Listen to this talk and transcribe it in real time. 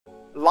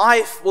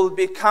life will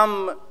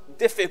become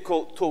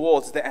difficult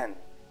towards the end.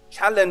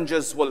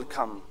 Challenges will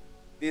come,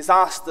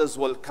 disasters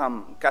will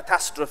come,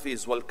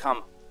 catastrophes will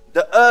come.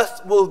 The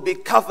earth will be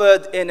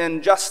covered in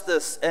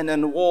injustice and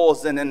in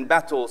wars and in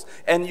battles.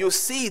 And you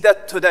see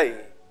that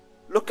today.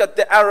 Look at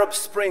the Arab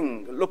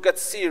Spring, look at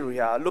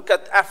Syria, look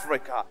at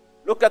Africa,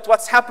 look at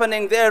what's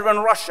happening there in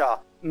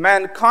Russia.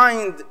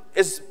 Mankind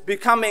is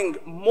becoming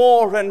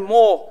more and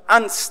more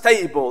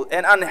unstable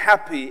and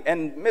unhappy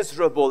and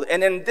miserable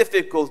and in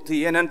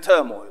difficulty and in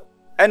turmoil.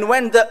 And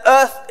when the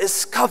earth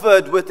is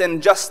covered with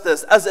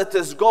injustice as it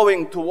is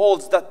going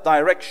towards that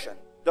direction,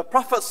 the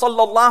Prophet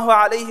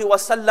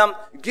ﷺ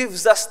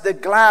gives us the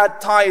glad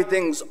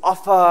tidings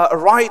of a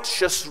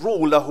righteous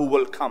ruler who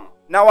will come.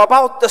 Now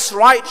about this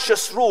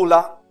righteous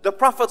ruler, the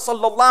Prophet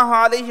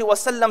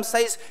ﷺ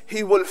says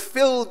he will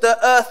fill the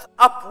earth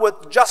up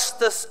with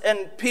justice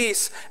and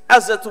peace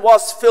as it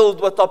was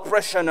filled with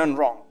oppression and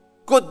wrong.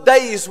 Good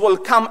days will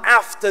come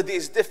after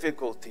these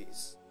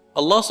difficulties.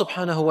 Allah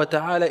subhanahu wa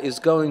ta'ala is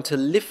going to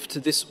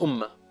lift this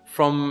ummah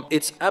from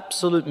its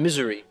absolute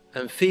misery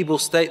and feeble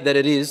state that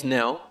it is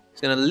now.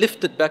 He's going to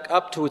lift it back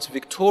up to its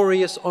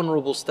victorious,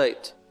 honorable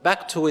state,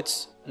 back to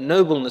its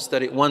nobleness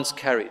that it once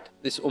carried,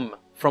 this ummah.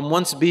 From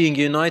once being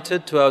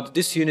united to our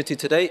disunity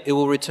today, it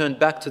will return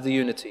back to the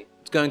unity.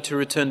 It's going to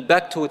return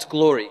back to its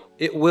glory.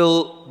 It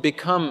will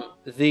become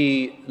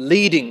the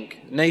leading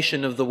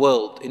nation of the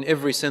world in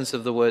every sense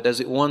of the word as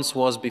it once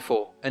was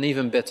before, and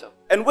even better.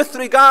 And with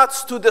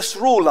regards to this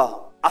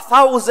ruler,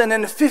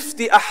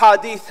 1,050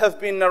 ahadith have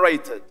been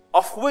narrated,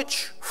 of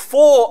which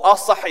 4 are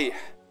sahih.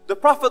 The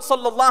Prophet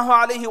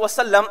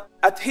ﷺ,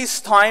 at his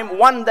time,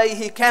 one day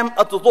he came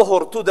at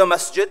Dhuhr to the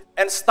masjid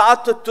and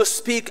started to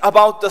speak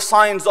about the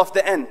signs of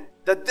the end.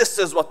 That this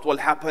is what will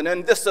happen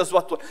and this is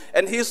what will...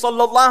 And he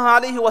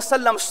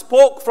ﷺ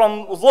spoke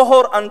from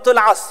Dhuhr until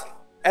Asr.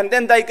 And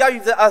then they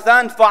gave the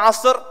adhan for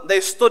Asr.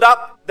 They stood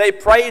up, they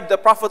prayed. The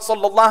Prophet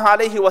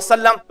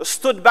ﷺ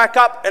stood back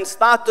up and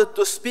started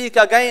to speak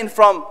again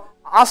from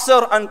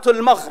Asr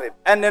until Maghrib.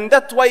 And in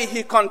that way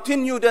he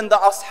continued, and the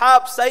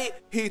Ashab say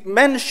he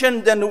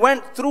mentioned and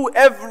went through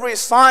every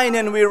sign,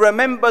 and we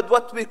remembered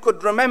what we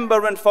could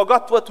remember and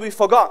forgot what we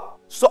forgot.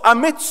 So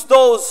amidst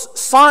those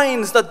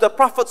signs that the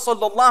Prophet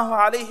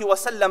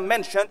ﷺ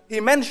mentioned,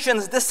 he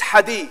mentions this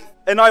hadith.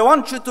 And I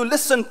want you to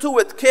listen to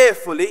it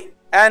carefully.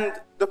 And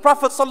the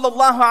Prophet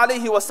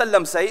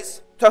ﷺ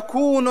says,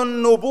 تَكُونُ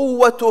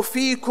النُّبُوَّةُ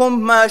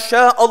فِيكُمْ مَا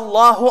شَاءَ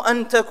اللَّهُ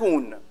أَن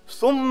تَكُونَ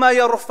ثُمَّ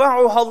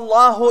يَرْفَعُهَا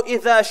اللَّهُ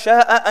إِذَا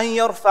شَاءَ أَن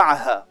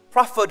يَرْفَعَهَا.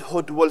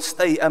 Prophethood will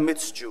stay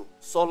amidst you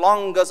so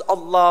long as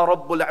Allah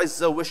Rabbul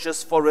Izzah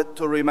wishes for it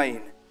to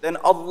remain. Then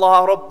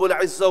Allah Rabbul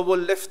Izzah will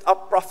lift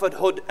up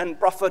prophethood, and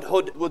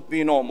prophethood would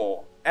be no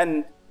more.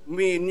 And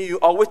we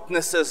are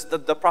witnesses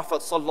that the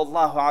Prophet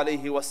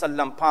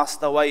ﷺ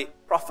passed away,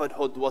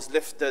 prophethood was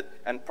lifted,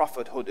 and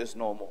prophethood is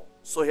no more.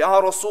 So Ya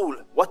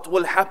Rasul, what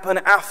will happen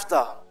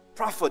after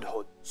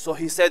prophethood? So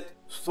he said,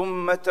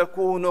 ثُمَّ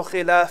تَكُونُ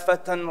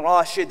خِلَافَةً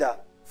رَاشِدَةً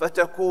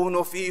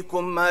فَتَكُونُ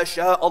فِيكُمْ مَا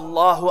شَاءَ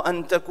اللَّهُ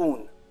أَن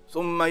تَكُونَ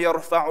ثُمَّ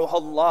يَرْفَعُهَا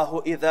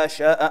اللَّهُ إِذَا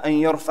شَاءَ أَن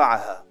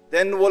يَرْفَعَهَا.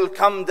 Then will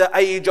come the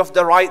age of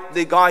the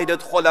rightly guided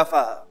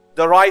khulafa,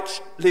 the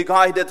rightly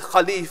guided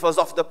khalifas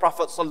of the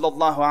Prophet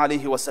sallallahu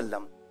alaihi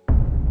wasallam.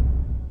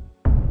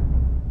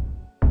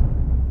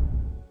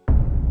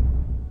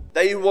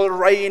 They will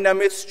reign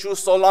amidst you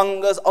so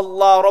long as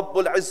Allah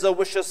Rabbul Izzah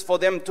wishes for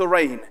them to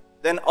reign.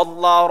 Then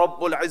Allah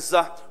Rabbul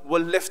Izzah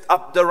will lift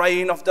up the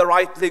reign of the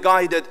rightly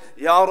guided.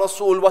 Ya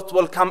Rasul, what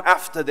will come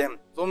after them?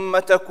 ثُمَّ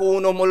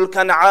تَكُونُ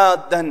مُلْكًا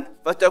عَادًا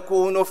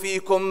فَتَكُونُ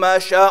فِيكُمْ مَا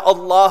شَاءَ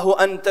اللَّهُ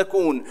أَن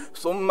تَكُونَ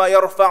ثُمَّ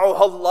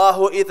يَرْفَعُهَا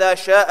اللَّهُ إِذَا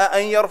شَاءَ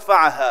أَن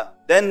يَرْفَعَهَا.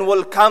 Then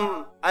will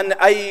come an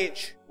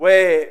age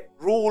where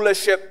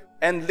rulership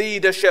and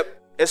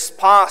leadership is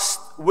passed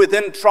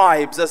within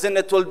tribes, as in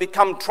it will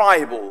become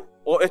tribal,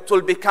 or it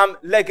will become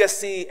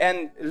legacy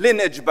and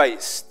lineage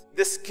based.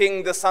 This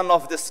king, the son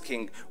of this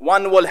king,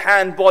 one will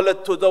handball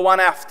it to the one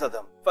after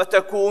them.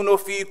 فَتَكُونُ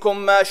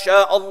فِيكُمْ مَا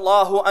شَاءَ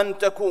اللَّهُ أَن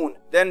تَكُونَ.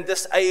 Then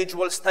this age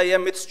will stay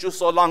amidst you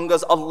so long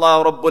as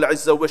Allah Rabbul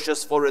Izzah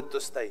wishes for it to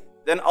stay.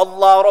 Then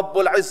Allah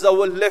Rabbul Izzah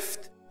will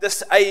lift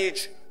this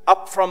age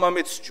up from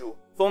amidst you.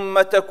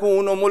 ثُمَّ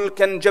تَكُونُ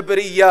مُلْكًا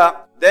جَبْرِيًّا.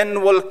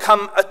 Then will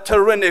come a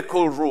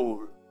tyrannical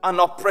rule, an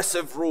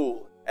oppressive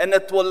rule. And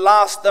it will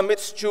last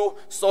amidst you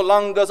so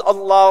long as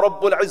Allah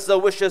Rabbul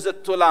Izzah wishes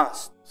it to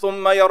last.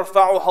 ثُمَّ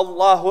يَرْفَعُهَا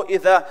اللَّهُ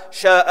إِذَا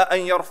شَاءَ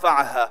أَن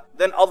يَرْفَعَهَا.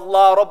 Then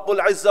Allah Rabbul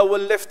Izzah will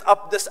lift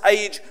up this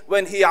age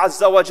when He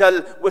Azza wa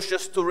Jal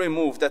wishes to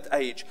remove that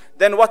age.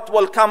 Then what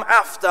will come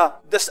after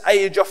this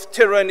age of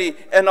tyranny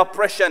and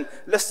oppression?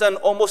 Listen,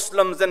 O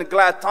Muslims, and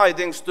glad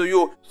tidings to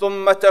you.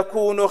 ثُمَّ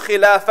تَكُونُ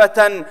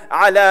خِلَافَةً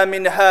عَلَى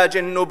مِنْهَاجِ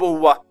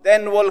النُّبُوَّةِ.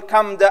 Then will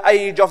come the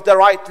age of the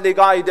rightly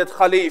guided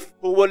Khalif,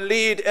 who will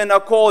lead in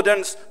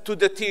accordance to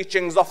the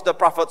teachings of the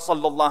Prophet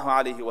sallallahu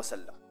alaihi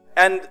wasallam.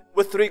 And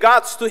with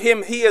regards to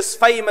him, he is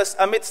famous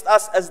amidst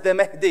us as the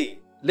Mahdi.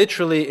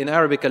 Literally in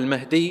Arabic,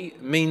 al-Mahdi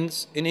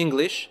means in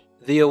English,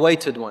 the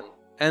awaited one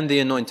and the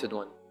anointed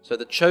one. So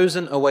the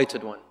chosen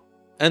awaited one.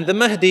 And the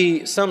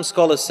Mahdi, some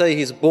scholars say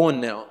he's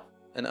born now,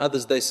 and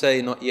others they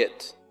say not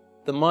yet.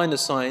 The minor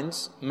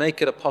signs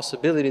make it a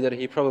possibility that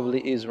he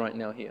probably is right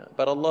now here.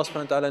 But Allah subhanahu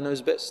wa ta'ala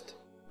knows best.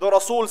 The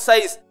Rasul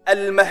says,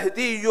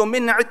 Al-Mahdi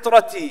min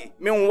itrati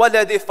min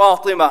waladi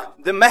Fatima.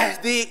 The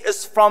Mahdi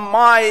is from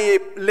my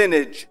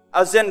lineage,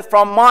 as in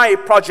from my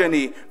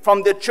progeny,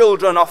 from the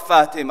children of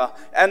Fatima.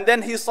 And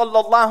then he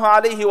sallallahu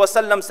alayhi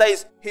wasallam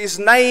says, his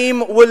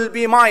name will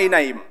be my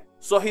name.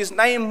 So his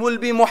name will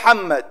be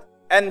Muhammad.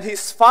 And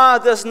his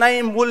father's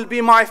name will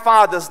be my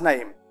father's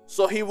name.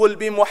 So he will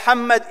be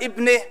Muhammad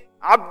ibn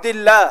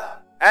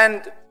Abdullah.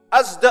 And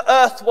as the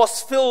earth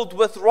was filled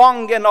with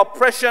wrong and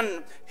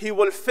oppression, he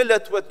will fill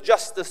it with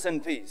justice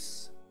and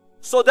peace.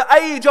 So the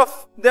age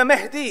of the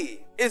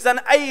Mahdi is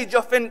an age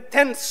of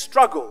intense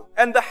struggle.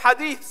 And the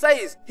hadith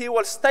says he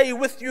will stay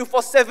with you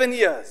for 7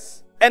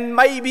 years and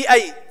maybe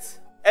 8.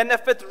 And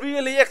if it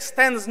really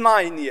extends,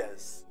 9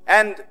 years.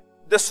 And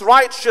this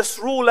righteous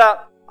ruler,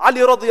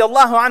 Ali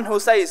radiyallahu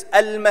anhu says,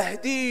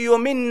 Al-Mahdi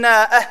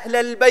minna ahl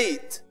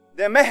al-bayt.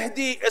 The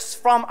Mahdi is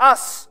from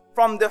us,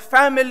 from the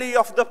family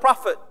of the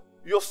Prophet.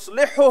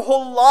 يُصْلِحُهُ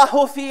اللَّهُ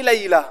فِي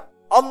لَيْلَةٍ.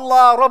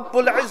 Allah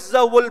Rabbul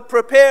Izzah will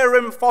prepare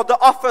him for the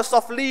office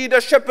of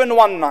leadership in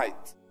one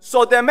night.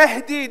 So the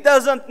Mahdi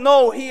doesn't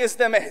know he is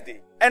the Mahdi.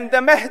 And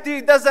the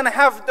Mahdi doesn't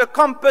have the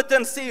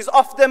competencies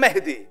of the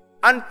Mahdi.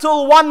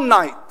 Until one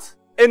night.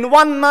 In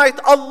one night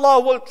Allah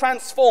will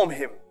transform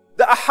him.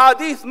 The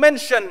ahadith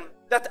mention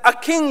that a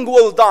king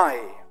will die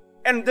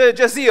in the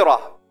Jazeera,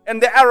 in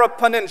the Arab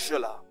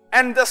Peninsula.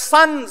 And the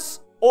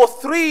sons or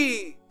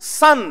 3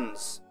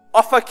 sons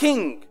of a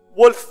king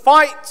will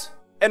fight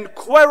and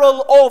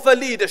quarrel over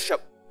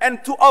leadership.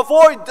 And to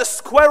avoid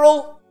this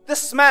quarrel,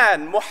 this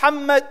man,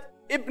 Muhammad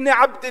ibn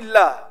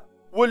Abdullah,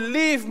 will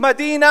leave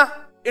Medina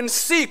in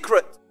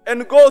secret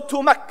and go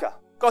to Mecca.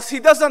 Because he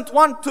doesn't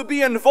want to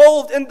be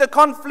involved in the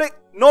conflict,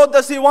 nor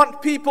does he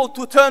want people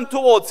to turn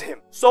towards him.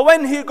 So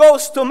when he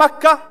goes to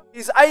Mecca,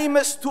 his aim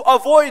is to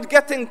avoid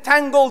getting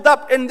tangled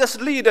up in this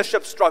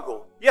leadership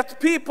struggle. Yet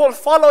people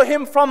follow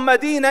him from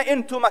Medina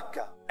into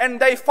Mecca. And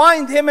they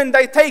find him and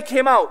they take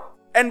him out.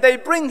 And they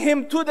bring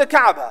him to the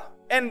Kaaba.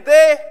 And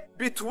there,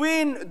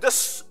 between the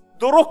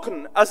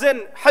Rukn, as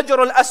in Hajar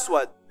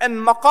al-Aswad, and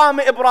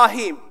Maqam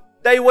Ibrahim,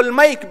 they will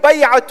make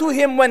bay'ah to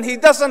him when he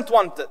doesn't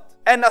want it.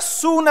 And as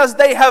soon as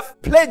they have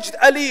pledged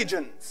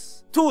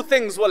allegiance, 2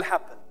 things will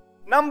happen.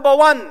 Number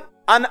 1,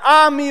 an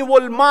army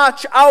will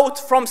march out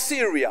from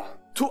Syria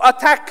to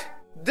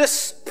attack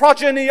this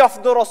progeny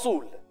of the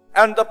Rasul.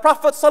 And the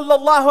Prophet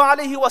sallallahu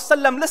alaihi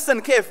wasallam,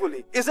 listen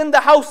carefully, is in the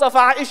house of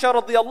Aisha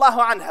radiyallahu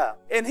anha,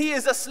 and he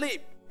is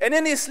asleep. And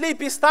in his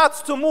sleep he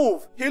starts to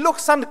move. He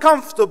looks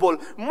uncomfortable.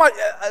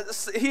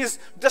 He's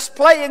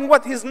displaying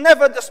what he's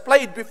never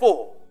displayed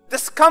before.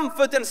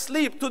 Discomfort and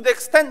sleep to the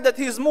extent that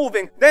he's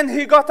moving. Then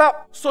he got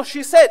up. So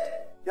she said,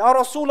 Ya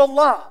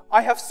Rasulullah,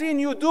 I have seen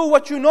you do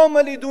what you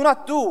normally do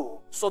not do.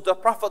 So the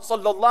Prophet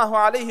sallallahu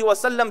alaihi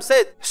wasallam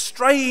said,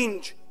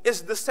 strange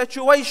is the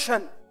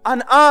situation.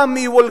 An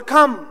army will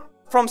come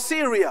from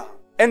Syria,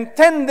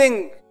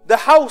 intending the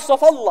house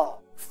of Allah,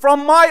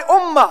 from my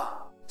ummah,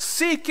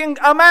 seeking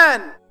a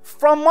man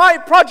from my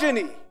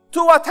progeny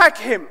to attack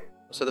him.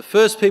 So the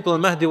first people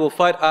in Mahdi will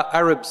fight are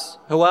Arabs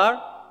who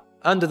are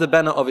under the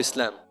banner of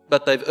Islam,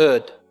 but they've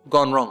erred,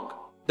 gone wrong.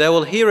 They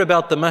will hear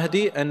about the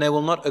Mahdi and they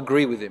will not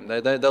agree with him.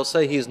 They'll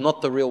say he is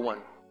not the real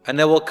one. And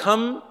they will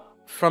come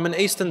from an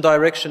eastern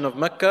direction of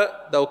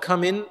Mecca. They'll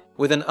come in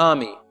with an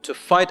army to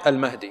fight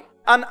Al-Mahdi.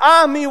 An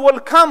army will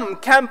come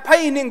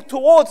campaigning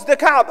towards the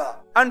Kaaba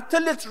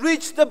until it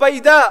reaches the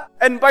Bayda.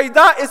 And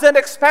Bayda is an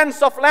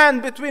expanse of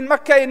land between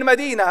Mecca and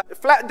Medina, a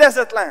flat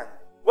desert land.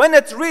 When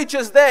it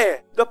reaches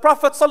there, the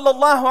Prophet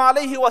sallallahu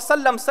alaihi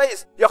wasallam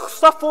says,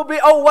 يَخْصَفُ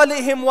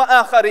بِأَوَّلِهِمْ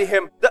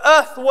وَآخَرِهِمْ. The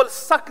earth will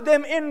suck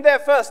them in their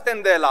first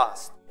and their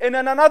last. And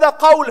in another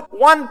qawl,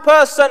 1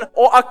 person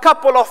or a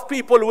couple of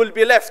people will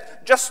be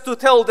left just to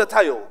tell the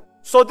tale.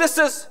 So this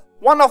is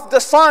one of the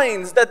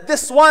signs that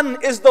this one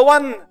is the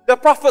one the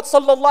Prophet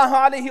sallallahu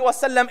alaihi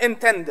wasallam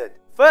intended.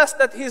 First,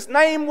 that his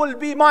name will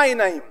be my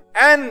name,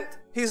 and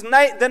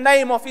the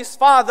name of his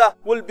father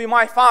will be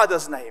my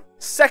father's name.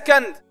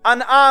 Second,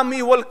 an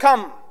army will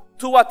come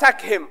to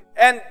attack him,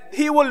 and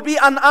he will be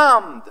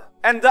unarmed,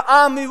 and the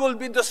army will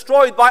be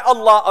destroyed by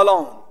Allah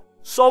alone.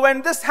 So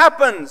when this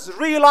happens,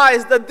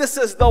 realize that this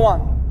is the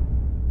one.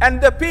 And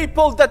the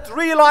people that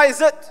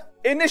realize it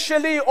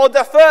initially, or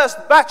the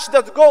first batch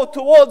that go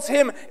towards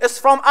him, is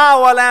from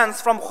our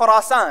lands, from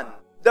Khurasan.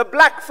 The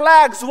black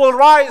flags will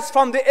rise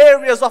from the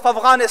areas of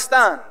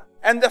Afghanistan,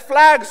 and the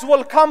flags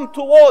will come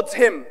towards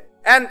him,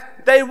 and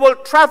they will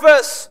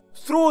traverse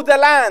through the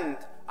land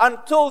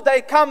until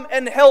they come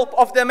in help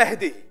of the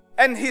Mahdi.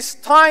 And his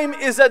time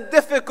is a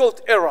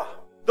difficult era.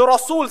 The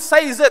Rasul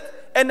says it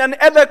in an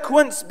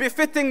eloquence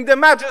befitting the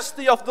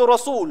majesty of the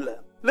Rasul.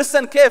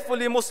 Listen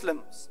carefully,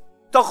 Muslims.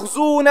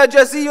 تَغْزُونَ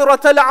جَزِيرَةَ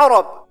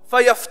الْعَرَبِ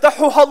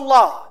فَيَفْتَحُهَا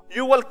اللَّهُ.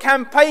 You will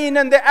campaign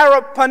in the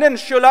Arab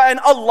Peninsula and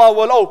Allah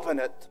will open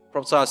it.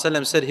 Prophet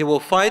ﷺ said he will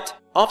fight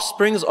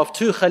offsprings of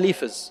 2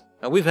 Khalifas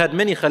Now, we've had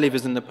many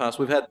Khalifas in the past.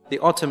 We've had the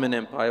Ottoman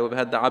Empire, we've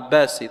had the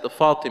Abbasi, the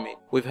Fatimi,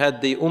 we've had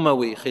the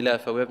Umayyad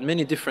Khilafah, we have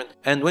many different.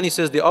 And when he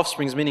says the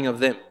offsprings, meaning of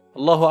them,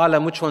 Allahu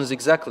A'lam which ones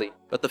exactly.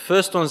 But the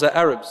first ones are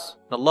Arabs.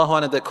 Allahu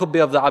A'lam, they could be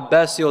of the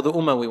Abbasi or the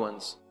Umayyad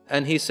ones.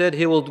 And he said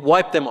he will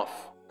wipe them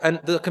off. And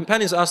the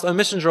companions asked, O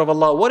Messenger of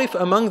Allah, what if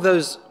among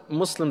those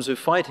Muslims who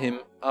fight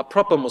him are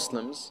proper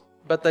Muslims,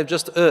 but they've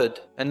just erred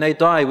and they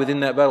die within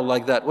that battle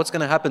like that? What's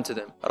going to happen to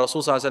them?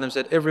 Rasul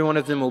said, every one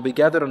of them will be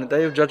gathered on the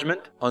day of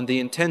judgment on the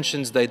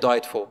intentions they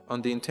died for.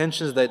 On the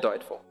intentions they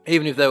died for.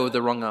 Even if they were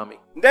the wrong army.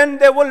 Then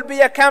there will be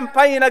a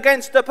campaign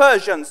against the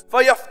Persians.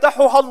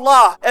 فَيَفْتَحُهَا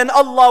اللَّهُ, and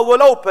Allah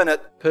will open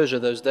it. Persia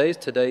those days,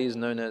 today is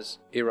known as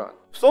Iran.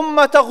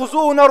 ثُمَّ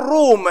تَغْزُونَ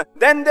الرُّومَ,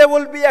 then there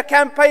will be a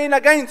campaign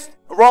against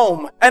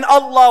Rome, and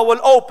Allah will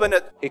open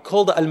it. He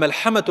called it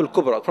Al-Malhamatul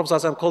Kubra. The Prophet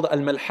ﷺ called it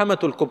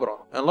Al-Malhamatul Kubra.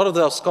 And a lot of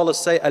the scholars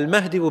say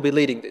Al-Mahdi will be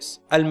leading this.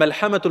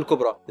 Al-Malhamatul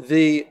Kubra,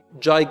 the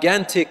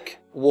gigantic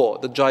war,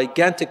 the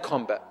gigantic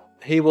combat.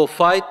 He will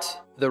fight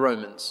the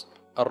Romans,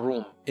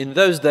 Ar-Rum. In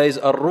those days,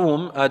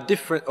 Ar-Rum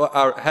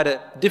had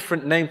a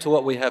different name to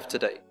what we have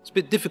today. It's a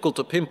bit difficult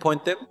to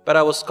pinpoint them, but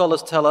our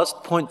scholars tell us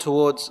point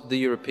towards the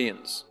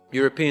Europeans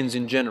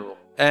in general.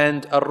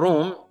 And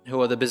Ar-Rum, who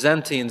are the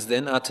Byzantines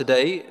then, are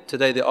today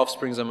their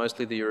offsprings are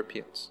mostly the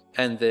Europeans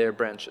and their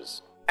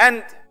branches.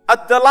 And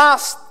at the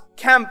last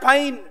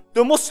campaign,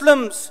 the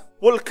Muslims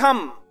will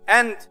come,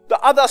 and the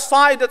other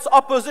side, its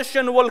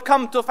opposition, will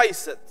come to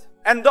face it.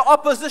 And the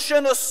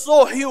opposition is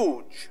so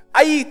huge,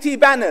 80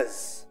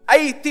 banners,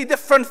 80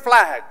 different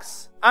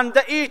flags.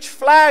 Under each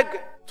flag,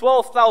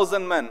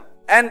 12,000 men.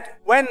 And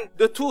when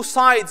the two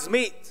sides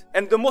meet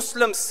and the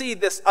Muslims see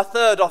this, a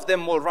third of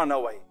them will run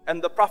away.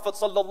 And the Prophet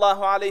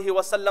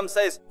ﷺ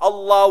says,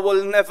 Allah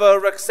will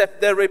never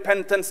accept their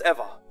repentance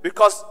ever.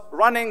 Because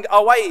running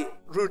away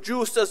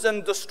reduces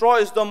and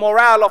destroys the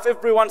morale of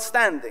everyone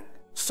standing.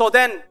 So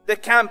then the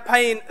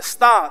campaign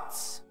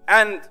starts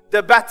and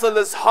the battle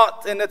is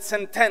hot and it's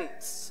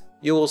intense.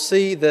 You will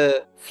see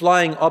the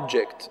flying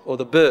object or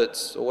the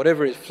birds or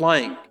whatever is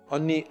flying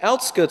on the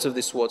outskirts of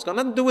this war. It's got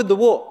nothing to do with the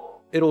war.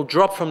 It'll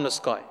drop from the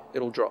sky.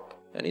 It'll drop.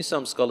 And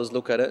some scholars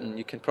look at it and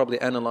you can probably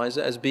analyze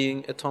it as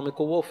being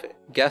atomical warfare.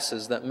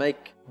 Gases that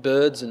make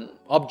birds and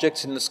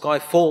objects in the sky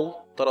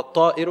fall.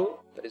 Ta'iru,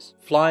 that is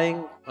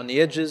flying on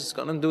the edges, it's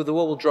got nothing to do with the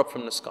war, will drop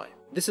from the sky.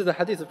 This is the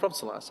hadith of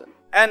Prophet ﷺ.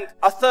 And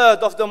a third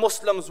of the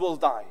Muslims will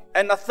die.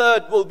 And a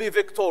third will be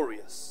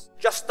victorious.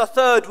 Just a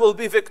third will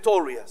be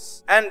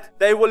victorious. And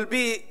they will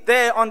be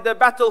there on the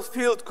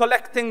battlefield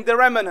collecting the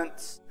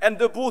remnants and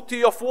the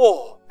booty of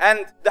war.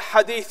 And the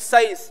hadith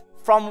says,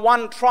 from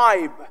one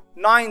tribe,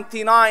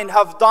 99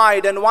 have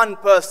died and one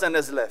person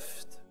is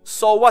left.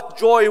 So what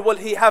joy will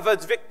he have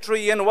at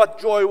victory and what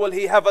joy will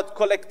he have at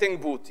collecting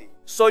booty?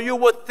 So you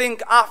would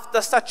think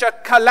after such a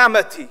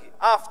calamity,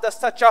 after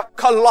such a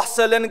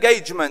colossal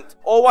engagement,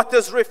 or what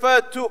is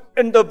referred to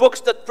in the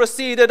books that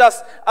preceded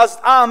us as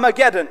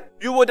Armageddon,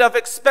 you would have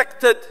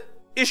expected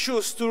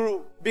issues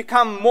to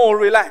become more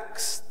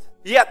relaxed.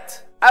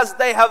 Yet, as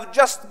they have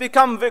just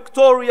become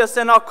victorious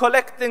and are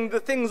collecting the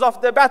things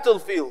of the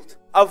battlefield,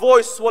 a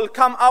voice will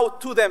come out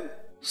to them.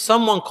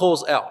 Someone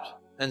calls out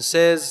and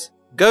says,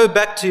 go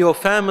back to your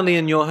family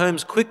and your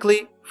homes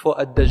quickly, for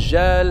a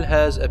Dajjal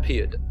has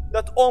appeared.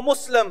 That, O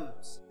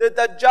Muslims, the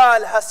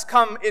Dajjal has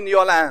come in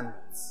your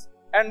lands.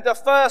 And the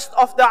first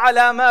of the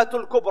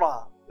Alamatul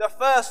Kubra, the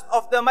first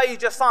of the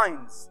major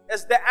signs,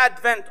 is the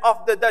advent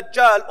of the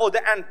Dajjal or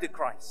the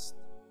Antichrist.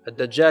 A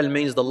Dajjal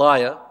means the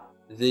liar,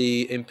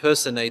 the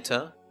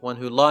impersonator, one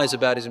who lies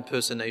about his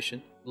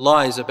impersonation,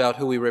 lies about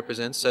who he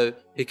represents. So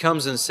he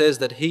comes and says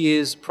that he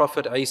is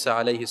Prophet Isa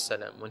alayhi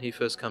salam when he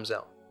first comes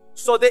out.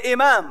 So the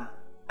Imam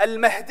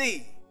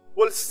al-Mahdi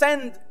will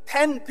send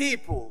 10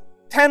 people,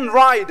 10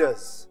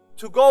 riders,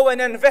 to go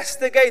and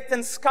investigate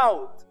and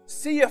scout,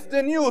 see if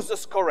the news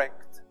is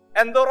correct.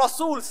 And the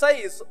Rasul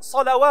says,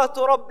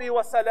 Salawatu Rabbi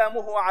wa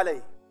salamuhu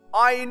alayhi,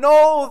 I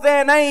know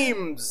their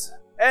names,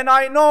 and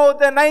I know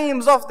the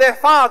names of their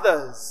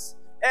fathers,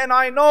 and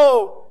I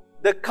know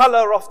the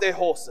color of their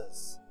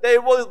horses. They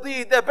will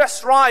be the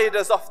best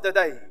riders of the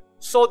day.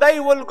 So they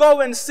will go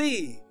and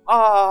see,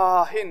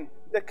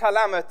 the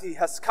calamity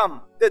has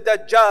come. The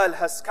Dajjal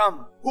has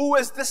come. Who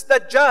is this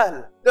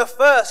Dajjal? The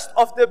first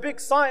of the big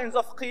signs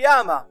of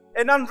Qiyamah.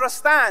 And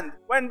understand,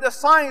 when the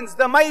signs,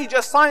 the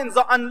major signs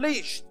are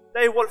unleashed,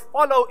 they will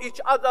follow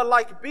each other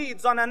like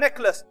beads on a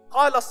necklace.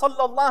 قال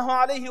صلى الله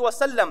عليه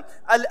وسلم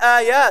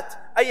الآيات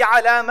أي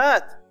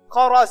علامات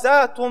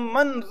خرزات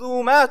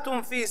منذومات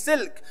في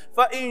سلك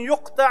فإن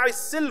يقطع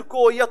السلك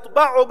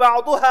يطبع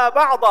بعضها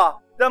بعضا.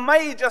 The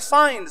major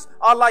signs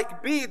are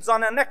like beads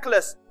on a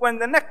necklace. When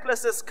the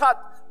necklace is cut,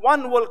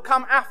 one will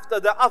come after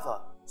the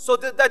other. So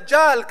the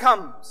Dajjal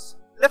comes.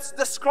 Let's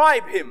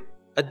describe him.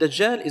 A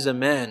Dajjal is a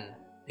man.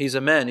 He's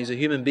a man, he's a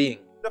human being.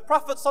 The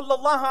Prophet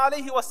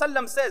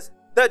ﷺ says,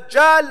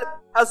 Dajjal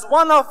has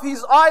one of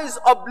his eyes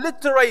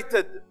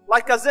obliterated,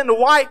 like as in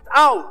wiped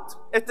out.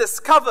 It is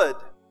covered.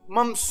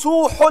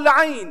 ممسوح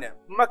العين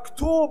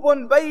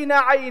مكتوب بين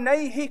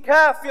عينيه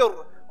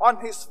كافر. On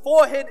his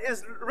forehead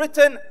is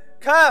written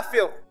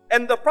kafir.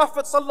 And the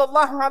Prophet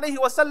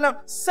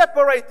ﷺ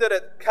separated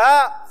it.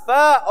 Ka,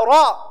 fa,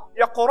 ra.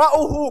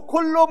 يَقْرَأُهُ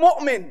كُلُّ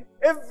مُؤْمِنٍ.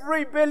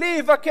 Every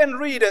believer can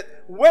read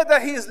it, whether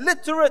he's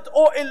literate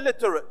or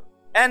illiterate.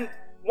 And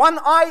one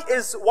eye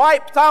is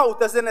wiped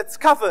out, as in it's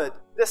covered.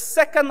 The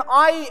second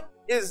eye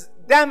is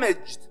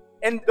damaged.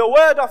 And the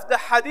word of the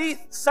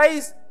hadith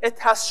says it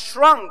has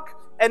shrunk.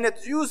 And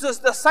it uses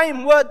the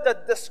same word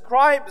that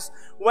describes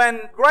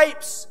when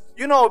grapes,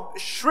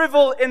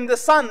 shrivel in the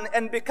sun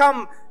and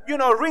become,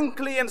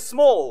 wrinkly and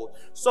small.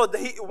 So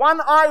one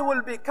eye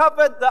will be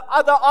covered, the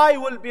other eye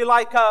will be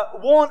like a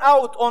worn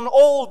out on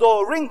old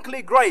or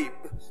wrinkly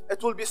grape.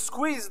 It will be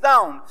squeezed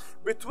down.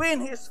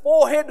 Between his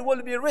forehead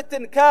will be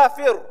written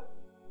kafir.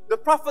 The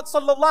Prophet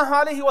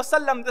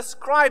ﷺ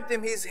described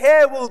him, his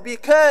hair will be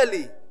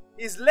curly,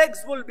 his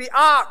legs will be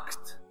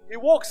arched, he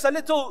walks a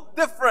little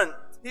different,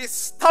 he's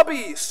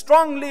stubby,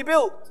 strongly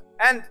built,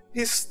 and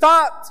his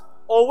start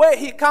or where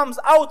he comes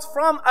out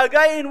from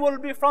again will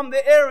be from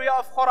the area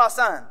of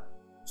Khurasan.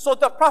 So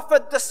the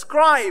Prophet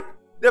described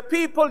the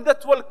people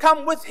that will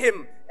come with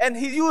him, and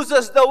he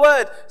uses the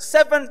word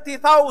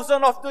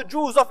 70,000 of the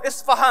Jews of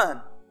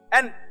Isfahan,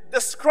 and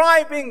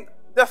describing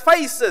the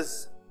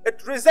faces.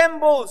 It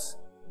resembles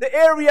the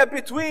area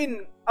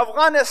between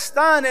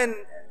Afghanistan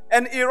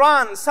and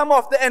Iran, some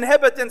of the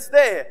inhabitants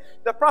there.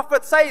 The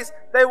Prophet says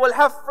they will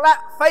have flat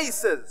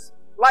faces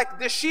like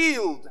the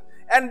shield,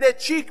 and their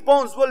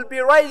cheekbones will be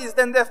raised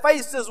and their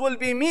faces will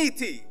be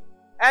meaty,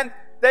 and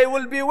they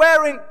will be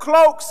wearing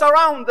cloaks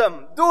around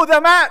them. Do the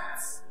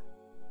maths.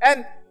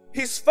 And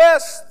his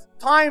first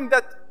time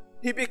that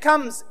he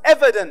becomes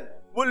evident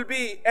will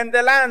be in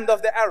the land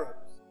of the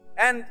Arabs,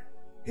 and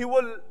he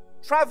will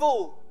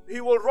travel,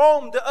 he will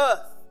roam the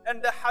earth,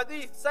 and the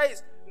hadith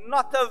says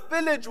not a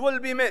village will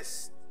be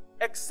missed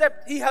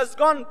except he has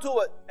gone to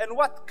it. And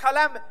what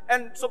kalam,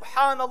 and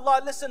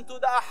subhanallah, listen to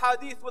the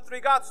ahadith with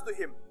regards to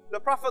him. The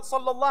Prophet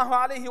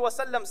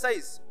ﷺ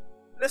says,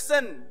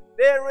 listen,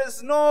 there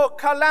is no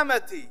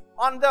calamity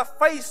on the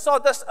face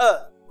of this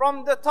earth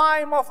from the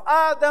time of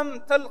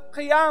Adam till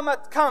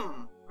Qiyamah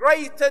come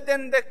greater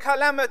than the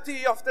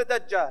calamity of the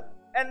Dajjal.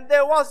 And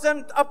there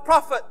wasn't a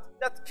prophet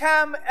that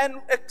came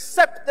and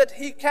except that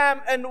he came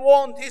and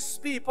warned his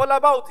people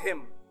about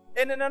him.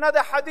 And in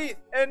another hadith,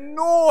 and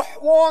Nuh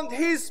warned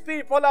his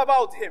people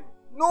about him.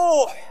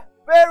 Nuh,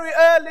 very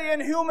early in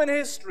human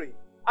history.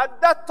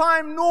 At that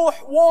time, Nuh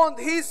warned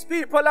his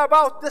people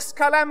about this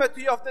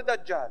calamity of the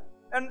Dajjal.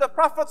 And the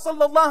Prophet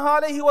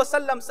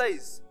ﷺ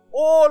says,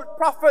 all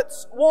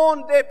prophets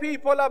warned their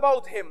people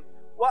about him.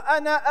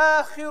 وَأَنَا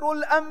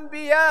آخِرُ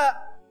الْأَنْبِيَاءِ.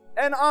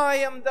 And I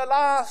am the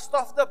last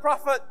of the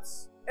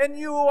prophets, and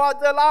you are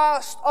the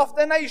last of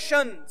the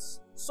nations.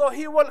 So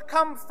he will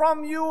come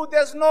from you,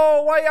 there's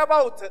no way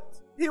about it.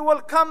 He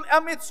will come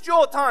amidst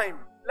your time.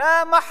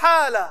 La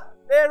mahala.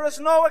 There is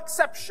no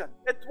exception.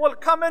 It will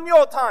come in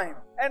your time.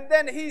 And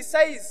then he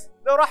says,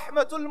 the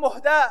Rahmatul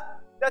Muhda,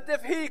 that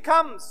if he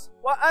comes,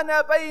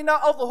 وَأَنَا بَيْنَ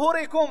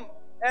أَظْهُرِكُمْ,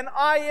 and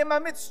I am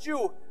amidst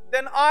you,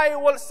 then I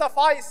will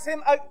suffice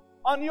him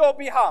on your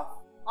behalf.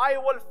 I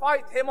will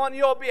fight him on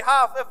your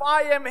behalf. If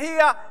I am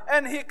here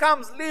and he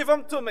comes, leave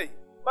him to me.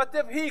 But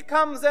if he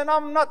comes and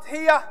I'm not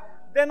here,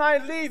 then I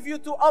leave you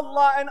to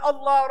Allah, and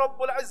Allah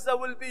Rabbul Izzah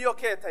will be your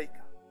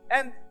caretaker.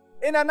 And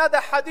in another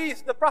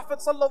hadith, the Prophet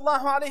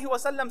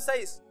ﷺ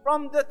says,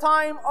 from the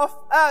time of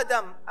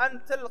Adam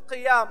until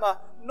Qiyamah,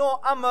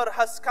 no Amr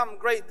has come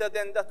greater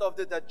than that of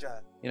the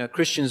Dajjal.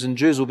 Christians and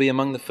Jews will be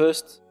among the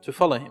first to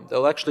follow him.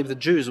 The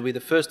Jews will be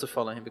the first to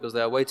follow him because they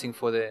are waiting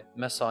for their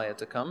Messiah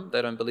to come.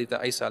 They don't believe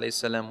that Isa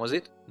ﷺ was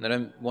it. And they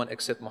don't want to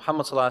accept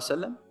Muhammad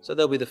ﷺ. So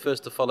they'll be the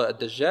first to follow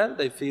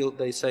Ad-Dajjal.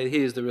 They say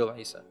he is the real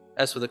Isa.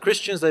 As for the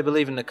Christians, they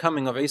believe in the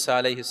coming of Isa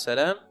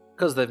ﷺ.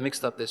 Because they've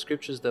mixed up their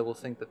scriptures, they will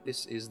think that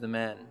this is the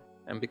man.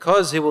 And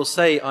because he will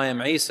say, I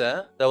am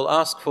Isa, they will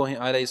ask for him,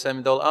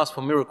 they will ask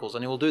for miracles,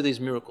 and he will do these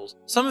miracles.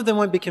 Some of them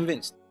won't be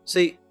convinced.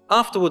 See,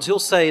 afterwards he'll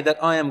say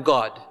that I am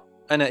God.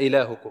 Ana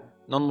ilahukum.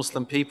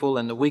 Non-Muslim people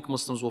and the weak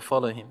Muslims will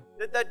follow him.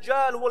 The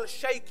Dajjal will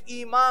shake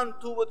Iman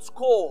to its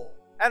core.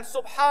 And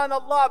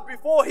subhanallah,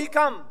 before he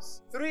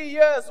comes, 3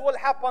 years will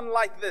happen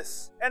like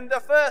this. And the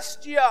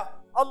first year,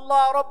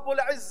 Allah Rabbul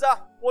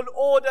Izzah will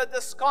order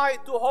the sky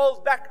to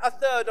hold back a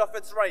third of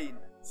its rain.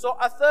 So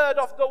a third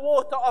of the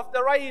water of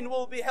the rain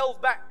will be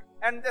held back.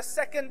 And the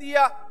second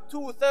year,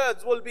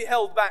 2/3 will be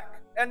held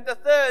back. And the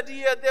third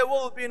year, there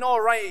will be no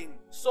rain.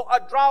 So a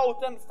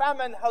drought and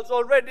famine has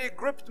already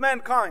gripped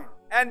mankind.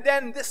 And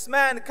then this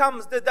man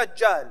comes, the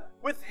Dajjal.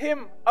 With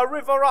him, a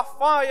river of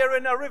fire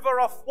and a river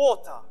of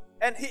water.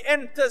 And he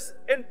enters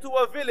into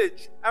a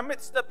village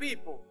amidst the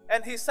people.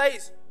 And he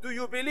says, do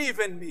you believe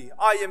in me?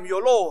 I am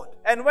your Lord.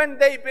 And when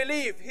they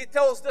believe, he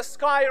tells the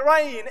sky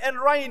rain, and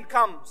rain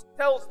comes.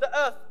 Tells the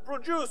earth,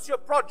 produce your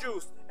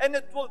produce, and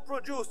it will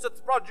produce its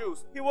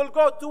produce. He will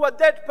go to a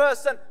dead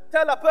person,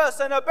 tell a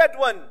person, a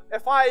Bedouin,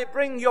 if I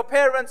bring your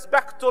parents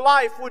back to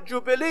life, would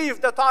you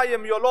believe that I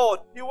am your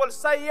Lord? He will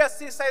say yes.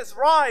 He says,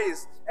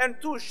 rise. And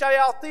 2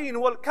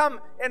 shayateen will come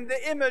in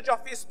the image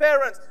of his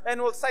parents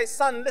and will say,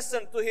 son,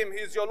 listen to him,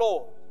 he's your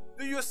Lord.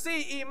 Do you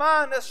see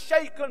Iman is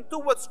shaken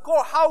to its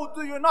core? How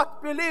do you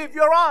not believe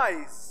your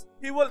eyes?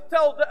 He will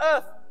tell the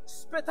earth,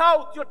 spit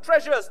out your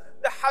treasures.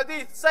 The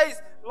hadith says,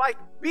 like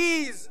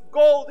bees,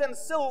 gold and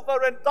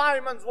silver and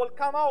diamonds will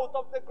come out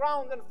of the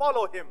ground and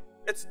follow him.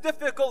 It's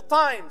difficult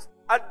times.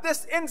 At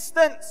this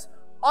instance,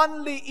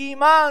 only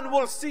Iman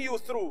will see you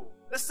through.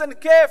 Listen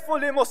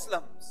carefully,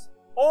 Muslims.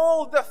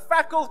 All the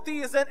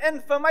faculties and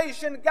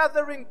information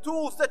gathering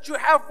tools that you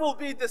have will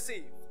be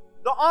deceived.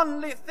 The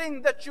only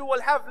thing that you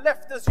will have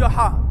left is your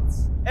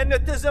hearts. And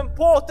it is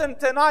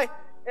important, and I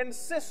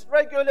insist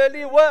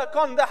regularly, work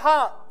on the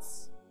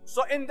hearts.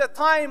 So in the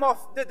time of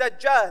the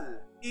Dajjal,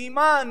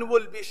 Iman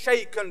will be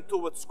shaken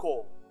to its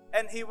core.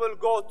 And he will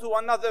go to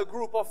another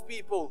group of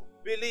people,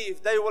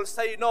 believe. They will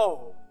say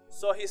no.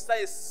 So he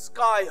says,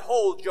 sky,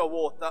 hold your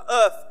water.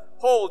 Earth,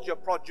 hold your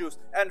produce.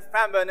 And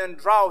famine and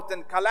drought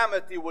and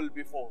calamity will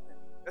befall them.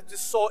 It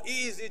is so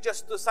easy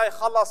just to say,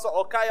 khalas,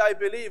 okay, I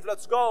believe,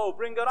 let's go,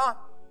 bring it on.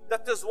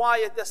 That is why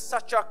it is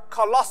such a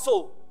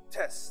colossal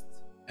test.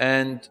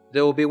 And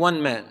there will be one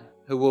man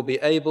who will be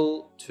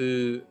able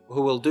to,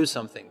 who will do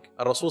something.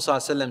 Rasul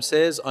ﷺ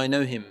says, I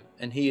know him,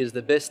 and he is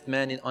the best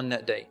man on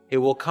that day. He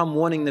will come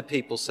warning the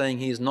people, saying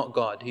he is not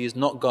God, he is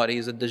not God, he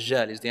is a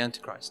Dajjal, he is the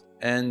Antichrist.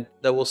 And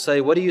they will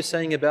say, what are you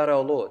saying about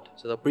our Lord?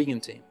 So they'll bring him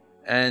to him.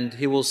 And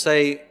he will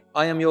say,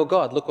 I am your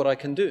God, look what I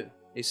can do.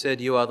 He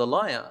said, you are the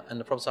liar, and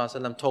the Prophet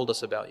ﷺ told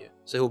us about you.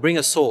 So he'll bring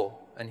a saw,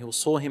 and he'll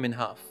saw him in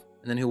half.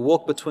 And then he'll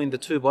walk between the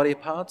two body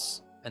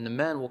parts, and the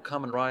man will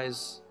come and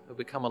rise, he'll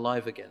become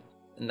alive again.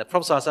 And the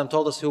Prophet ﷺ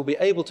told us he'll be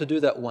able to do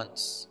that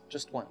once,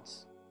 just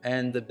once.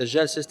 And the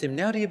Dajjal says to him,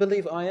 now do you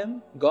believe I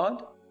am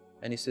God?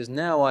 And he says,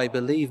 now I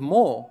believe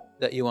more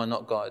that you are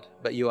not God,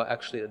 but you are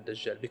actually a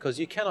Dajjal, because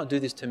you cannot do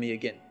this to me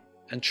again.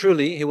 And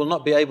truly, he will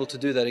not be able to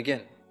do that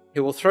again. He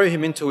will throw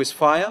him into his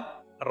fire.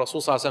 Rasul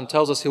ﷺ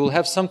tells us he will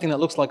have something that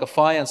looks like a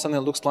fire and something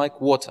that looks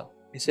like water.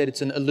 He said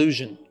it's an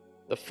illusion.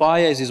 The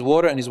fire is his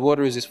water and his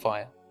water is his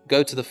fire.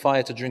 Go to the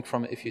fire to drink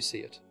from it if you see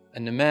it.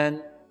 And the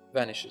man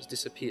vanishes,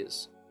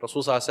 disappears.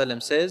 Rasul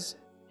ﷺ says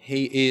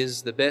he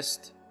is the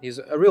best, he's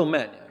a real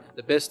man,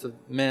 the best of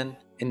men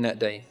in that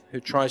day, who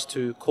tries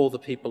to call the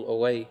people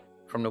away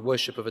from the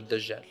worship of a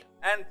Dajjal.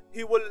 And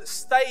he will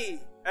stay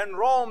and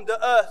roam the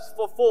earth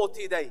for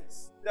 40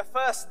 days. The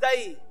first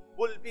day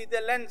will be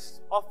the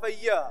length of a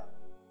year.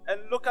 And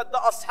look at the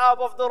ashab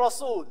of the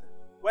Rasul.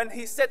 When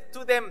he said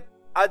to them,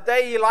 a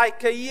day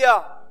like a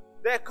year,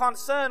 their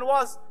concern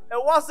was,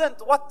 it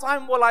wasn't what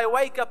time will I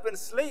wake up and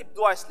sleep?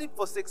 Do I sleep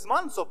for 6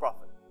 months, O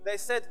Prophet? They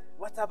said,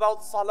 what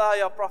about Salah,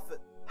 ya Prophet?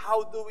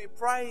 How do we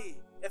pray?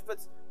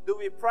 Do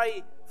we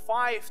pray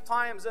 5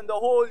 times in the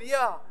whole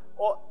year?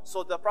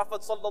 So the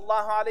Prophet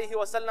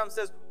ﷺ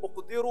says,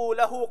 "Uqdiru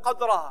lahu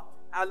qadra."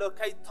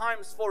 Allocate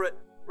times for it.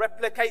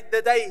 Replicate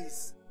the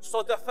days.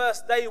 So the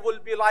first day will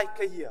be like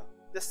a year.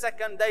 The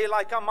second day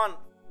like a month.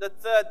 The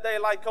third day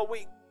like a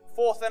week.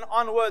 Fourth and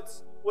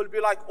onwards will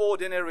be like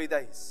ordinary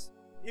days.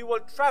 He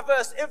will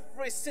traverse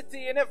every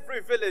city and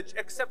every village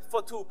except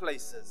for 2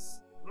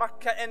 places.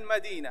 Makkah and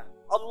Medina.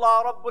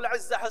 Allah Rabbul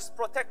Izzah has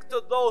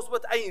protected those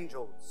with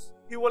angels.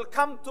 He will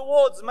come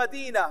towards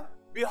Medina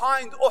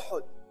behind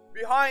Uhud.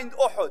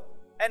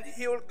 And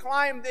he will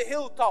climb the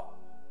hilltop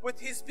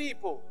with his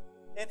people.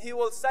 And he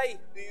will say,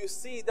 do you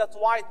see that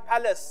white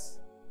palace?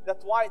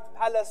 That white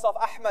palace of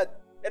Ahmad.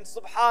 And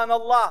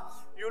subhanallah,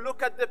 you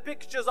look at the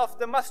pictures of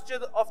the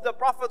masjid of the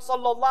Prophet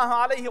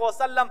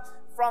ﷺ,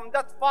 from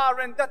that far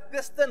and that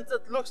distance,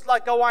 it looks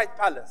like a white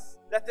palace.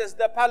 That is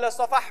the palace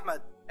of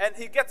Ahmad. And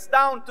he gets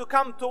down to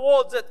come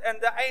towards it, and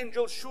the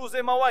angel shoos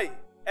him away.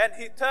 And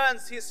he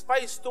turns his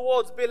face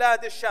towards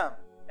Bilad al-Sham.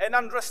 And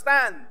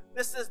understand,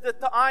 this is the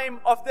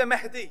time of the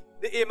Mahdi.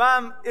 The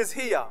Imam is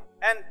here,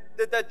 and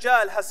the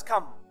Dajjal has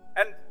come.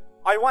 And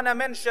I want to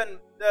mention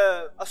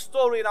a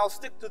story, and I'll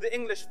stick to the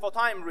English for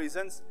time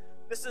reasons.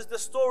 This is the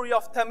story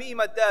of Tamim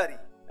ad-Dari,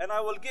 and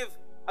I will give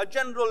a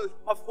general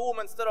of whom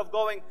instead of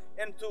going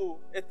into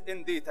it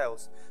in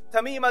details.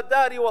 Tamim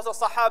ad-Dari was a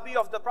Sahabi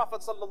of the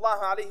Prophet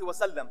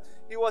ﷺ.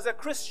 He was a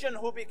Christian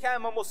who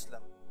became a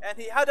Muslim, and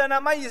he had an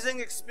amazing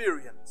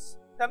experience.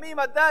 Tamim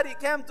ad-Dari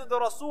came to the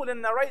Rasul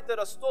and narrated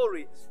a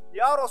story.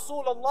 Ya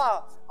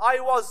Rasulullah, I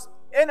was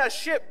in a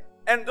ship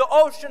and the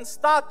ocean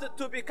started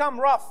to become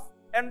rough,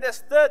 and there's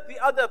 30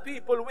 other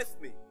people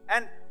with me.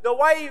 And the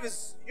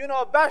waves,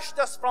 bashed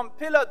us from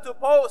pillar to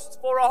post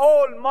for a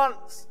whole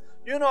month.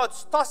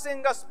 It's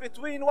tossing us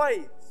between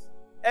waves.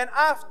 And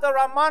after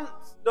a month,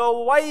 the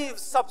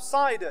waves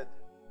subsided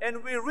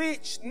and we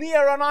reached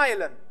near an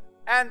island.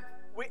 And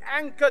we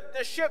anchored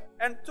the ship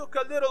and took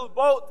a little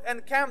boat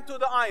and came to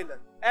the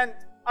island. And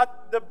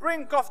at the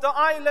brink of the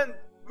island,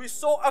 we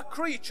saw a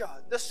creature,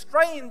 the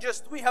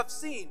strangest we have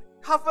seen,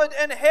 covered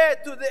in hair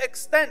to the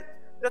extent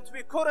that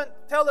we couldn't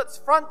tell its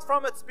front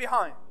from its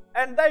behind.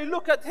 And they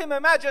look at him,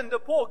 imagine the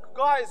poor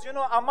guys,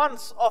 a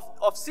month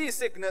of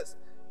seasickness,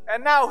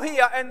 and now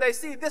here, and they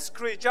see this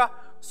creature.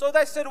 So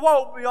they said,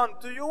 woe be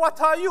unto you,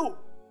 what are you?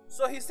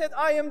 So he said,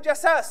 I am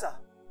Jasasa.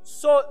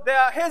 So they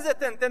are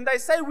hesitant, and they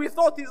say, we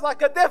thought he's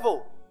like a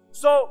devil.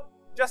 So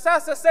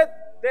Jasasa said,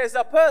 there's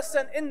a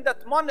person in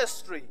that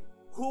monastery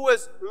who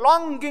is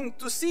longing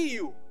to see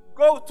you.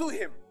 Go to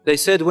him. They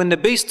said, when the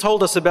beast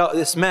told us about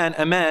this man,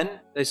 a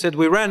man, they said,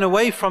 we ran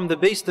away from the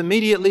beast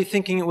immediately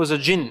thinking it was a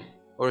jinn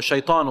or a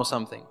shaitan or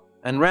something,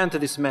 and ran to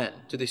this man,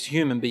 to this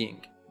human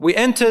being. We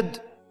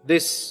entered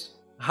this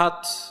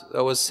hut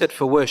that was set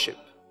for worship,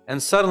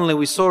 and suddenly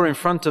we saw in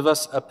front of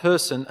us a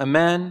person, a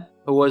man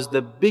who was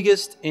the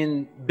biggest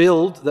in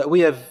build that we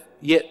have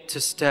yet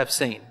to have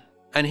seen.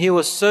 And he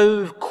was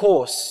so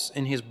coarse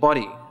in his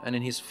body and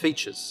in his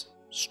features,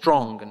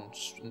 strong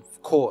and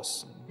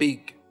coarse and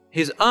big.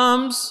 His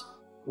arms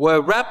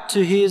were wrapped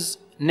to his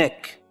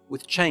neck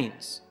with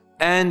chains,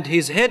 and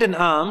his head and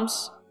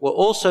arms were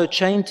also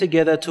chained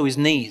together to his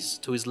knees,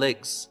 to his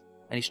legs.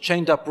 And he's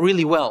chained up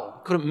really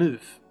well, couldn't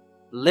move.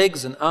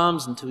 Legs and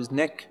arms and to his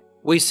neck.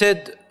 We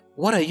said,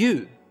 what are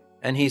you?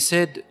 And he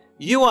said,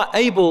 you are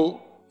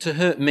able to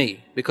hurt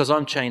me because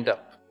I'm chained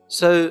up.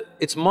 So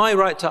it's my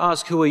right to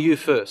ask, who are you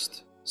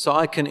first, so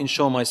I can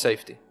ensure my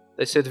safety.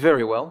 They said,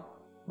 very well.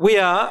 We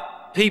are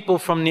people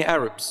from the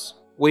Arabs.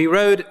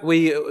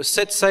 We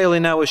set sail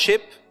in our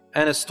ship,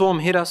 and a storm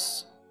hit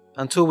us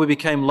until we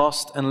became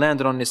lost and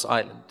landed on this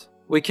island.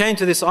 We came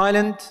to this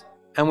island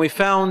and we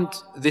found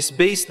this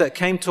beast that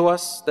came to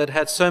us that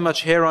had so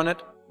much hair on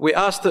it. We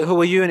asked it,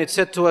 who are you? And it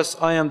said to us,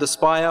 I am the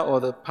spire or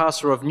the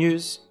passer of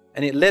news.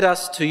 And it led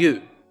us to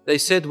you. They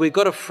said, we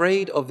got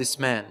afraid of this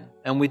man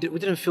and we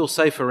didn't feel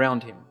safe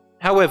around him.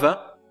 However,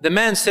 the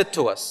man said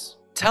to us,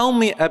 tell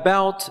me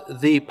about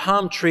the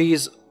palm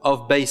trees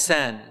of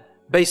Baysan.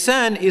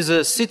 Baysan is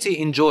a city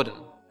in Jordan,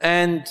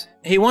 and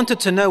he wanted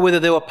to know whether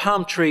there were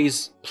palm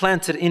trees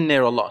planted in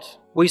there a lot.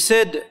 We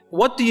said,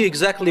 what do you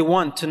exactly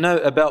want to know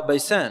about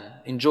Baysan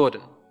in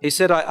Jordan? He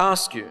said, I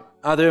ask you,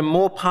 are there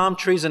more palm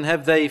trees and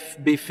have they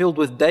be filled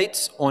with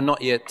dates or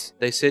not yet?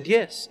 They said,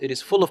 yes, it is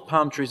full of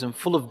palm trees and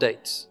full of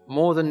dates,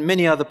 more than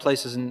many other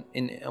places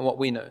in what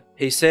we know.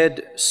 He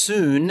said,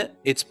 soon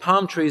its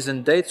palm trees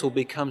and dates will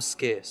become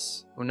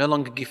scarce, will no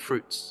longer give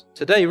fruits.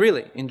 Today,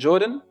 really, in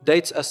Jordan,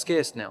 dates are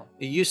scarce now.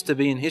 It used to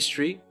be in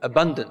history,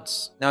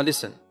 abundance. Now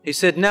listen, he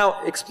said,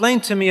 now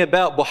explain to me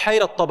about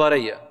Buhayra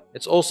al-Tabariyya.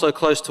 It's also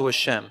close to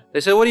Sham.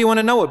 They said, what do you want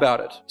to know about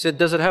it? He said,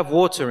 does it have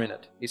water in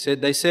it?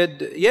 They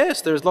said,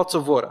 yes, there's lots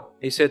of water.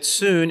 He said,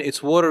 soon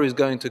its water is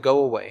going to go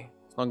away.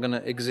 It's not going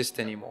to exist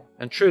anymore.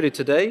 And truly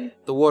today,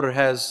 the water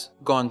has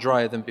gone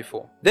drier than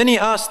before. Then he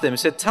asked them, he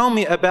said, tell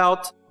me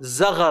about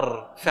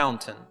Zaghar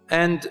fountain.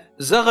 And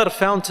Zaghar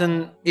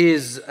fountain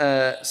is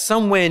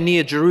somewhere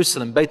near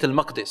Jerusalem, Bayt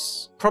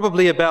al-Maqdis.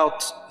 Probably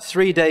about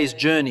 3 days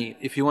journey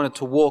if you wanted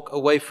to walk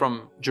away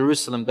from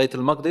Jerusalem, Bayt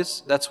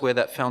al-Maqdis, that's where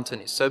that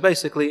fountain is. So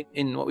basically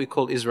in what we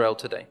call Israel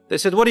today. They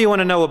said, what do you want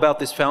to know about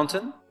this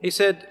fountain? He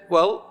said,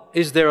 well,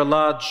 is there a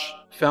large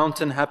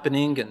fountain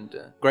happening and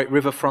a great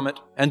river from it?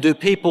 And do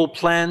people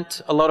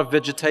plant a lot of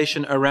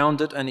vegetation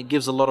around it and it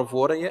gives a lot of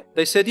water yet?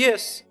 They said,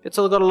 yes, it's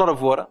got a lot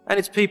of water and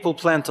its people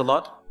plant a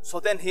lot. So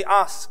then he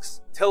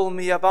asks, tell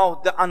me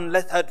about the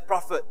unlettered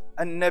prophet,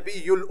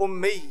 An-Nabiyul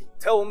Ummi.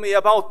 Tell me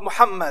about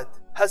Muhammad.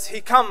 Has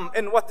he come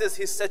and what is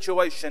his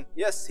situation?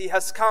 Yes, he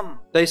has come.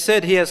 They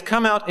said he has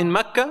come out in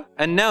Mecca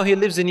and now he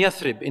lives in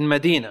Yathrib, in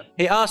Medina.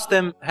 He asked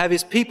them, have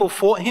his people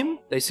fought him?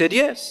 They said,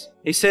 yes.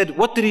 He said,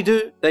 what did he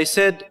do? They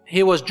said,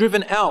 he was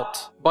driven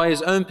out by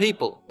his own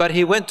people. But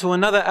he went to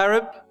another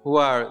Arab, who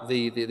are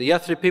the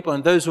Yathrib people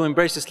and those who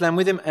embraced Islam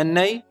with him, and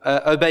they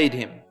obeyed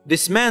him.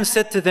 This man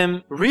said to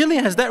them, really?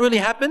 Has that really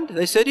happened?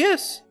 They said,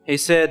 yes. He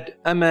said,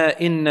 أَمَا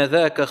إِنَّ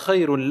ذَاكَ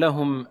خَيْرٌ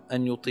لَهُمْ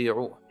أَن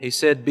يُطِيعُوهُ. He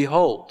said,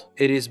 behold,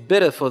 it is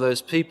better for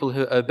those people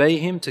who obey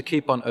him to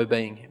keep on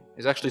obeying him.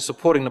 He's actually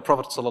supporting the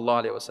Prophet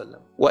ﷺ.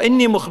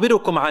 وَإِنِّي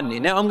مُخْبِرُكُمْ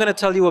عَنِّي. Now I'm going to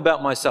tell you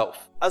about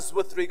myself. As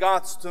with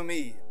regards to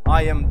me,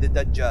 I am the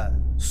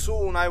Dajjal.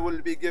 Soon I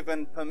will be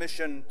given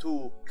permission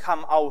to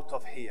come out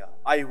of here.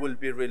 I will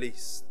be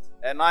released.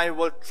 And I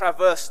will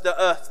traverse the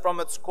earth from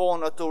its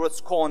corner to its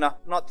corner,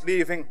 not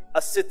leaving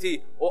a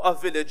city or a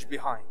village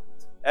behind.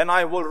 And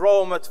I will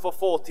roam it for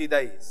 40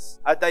 days,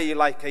 a day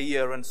like a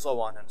year, and so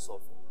on and so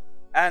forth.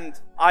 And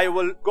I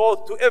will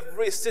go to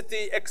every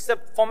city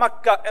except for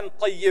Mecca and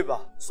Tayyibah.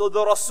 So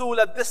the Rasul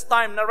at this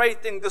time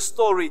narrating the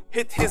story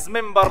hit his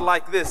minbar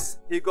like this.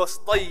 He goes,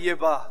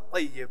 Tayyibah,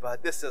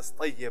 Tayyibah, this is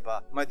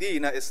Tayyibah,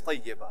 Medina is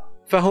Tayyibah.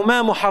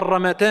 فَهُمَا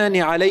مُحَرَّمَتَانِ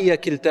عَلَيَّ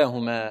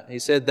كِلْتَاهُمَا. He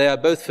said, they are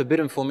both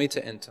forbidden for me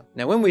to enter.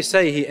 Now when we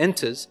say he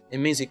enters, it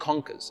means he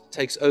conquers,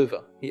 takes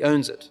over, he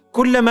owns it.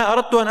 كُلَّمَا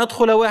أَرَدْتُ أَنْ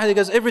أَدْخُلَ وَاحِدٍ. He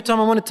goes, every time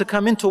I wanted to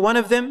come into one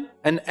of them,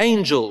 an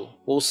angel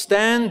will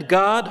stand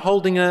guard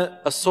holding a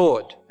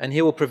sword, and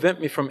he will prevent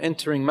me from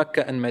entering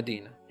Mecca and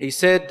Medina. He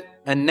said,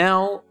 and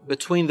now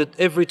between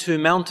every two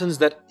mountains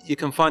that you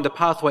can find a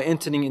pathway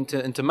entering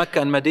into Mecca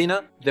and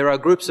Medina, there are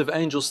groups of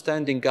angels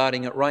standing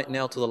guarding it right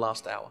now to the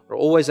last hour. There are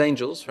always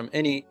angels from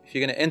if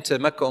you're going to enter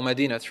Mecca or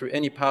Medina through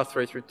any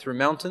pathway through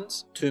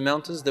mountains, two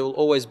mountains, there will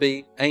always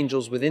be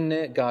angels within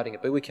there guarding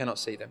it, but we cannot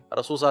see them.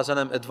 Rasul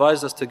ﷺ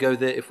advised us to go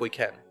there if we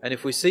can. And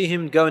if we see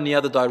him, go in the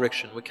other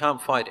direction. We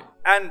can't fight him.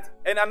 And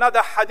in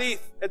another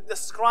hadith, it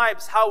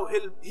describes how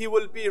he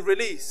will be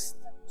released.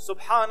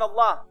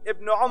 Subhanallah,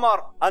 Ibn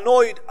Umar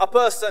annoyed a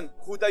person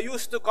who they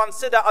used to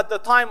consider at the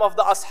time of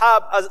the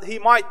Ashab as he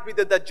might be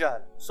the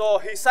Dajjal. So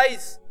he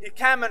says, he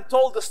came and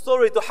told the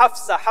story to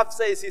Hafsa.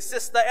 Hafsa is his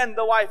sister and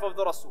the wife of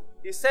the Rasul.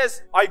 He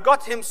says, I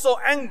got him so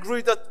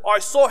angry that I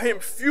saw him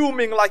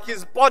fuming like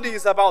his body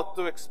is about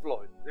to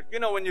explode. Like, you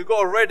know, when you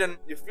go red and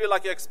you feel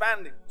like you're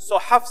expanding. So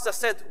Hafsa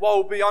said,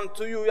 woe be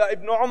unto you, Ya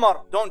Ibn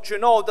Umar. Don't you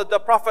know that the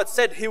Prophet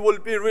said he will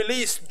be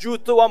released due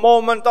to a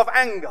moment of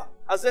anger?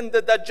 As in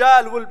the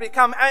Dajjal will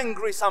become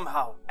angry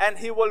somehow and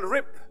he will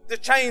rip the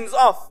chains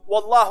off.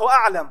 Wallahu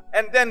a'lam.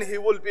 And then he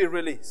will be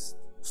released.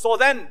 So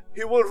then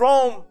he will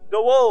roam the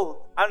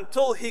world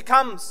until he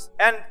comes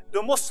and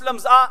the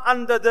Muslims are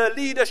under the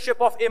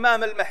leadership of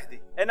Imam al-Mahdi.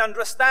 And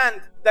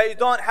understand they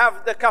don't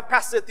have the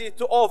capacity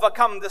to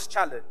overcome this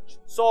challenge.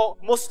 So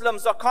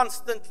Muslims are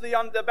constantly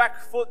on the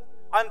back foot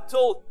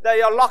until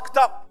they are locked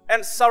up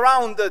and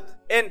surrounded.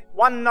 In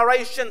one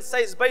narration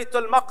says Bayt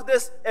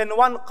al-Maqdis, in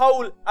one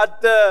qawl at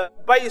the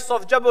base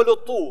of Jabal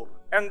al-Tur.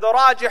 And the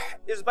Rajih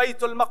is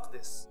Bayt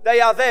al-Maqdis.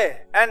 They are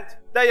there and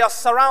they are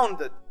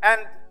surrounded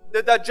and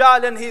the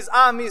Dajjal and his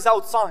armies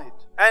outside.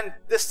 And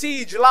the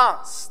siege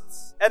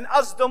lasts. And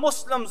as the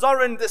Muslims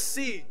are in the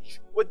siege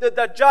with the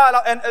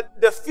Dajjal and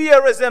the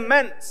fear is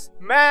immense,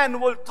 man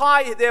will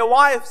tie their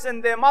wives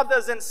and their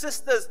mothers and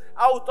sisters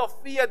out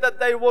of fear that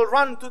they will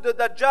run to the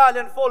Dajjal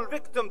and fall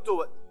victim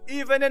to it.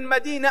 Even in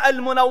Medina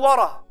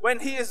al-Munawwara, when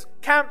he is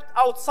camped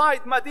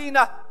outside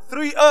Medina,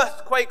 3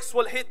 earthquakes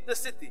will hit the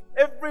city.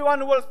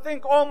 Everyone will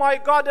think, oh my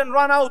God, and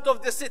run out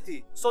of the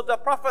city. So the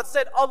Prophet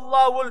said,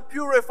 Allah will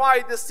purify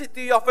the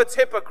city of its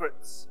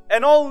hypocrites.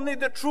 And only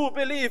the true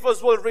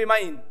believers will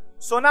remain.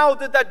 So now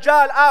the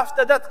Dajjal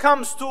after that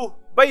comes to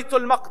Bayt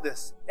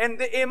al-Maqdis. And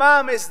the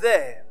Imam is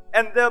there.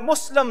 And the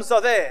Muslims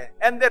are there.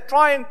 And they're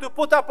trying to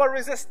put up a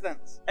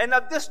resistance. And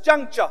at this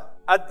juncture,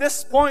 at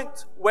this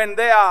point, when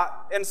they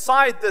are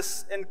inside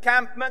this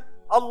encampment,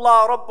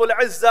 Allah Rabbul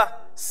Izzah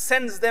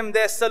sends them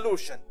their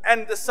solution.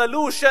 And the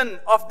solution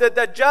of the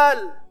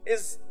Dajjal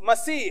is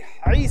Masih,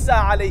 Isa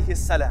alayhi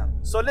salam.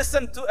 So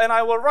listen to, and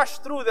I will rush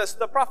through this.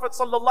 The Prophet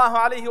sallallahu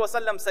alayhi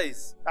wasallam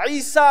says,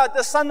 Isa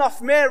the son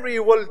of Mary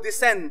will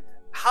descend.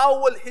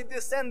 How will he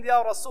descend,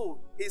 Ya Rasul?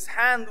 His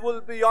hand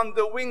will be on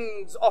the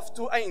wings of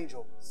 2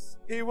 angels.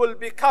 He will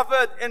be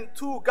covered in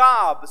 2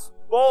 garbs,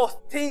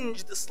 both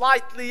tinged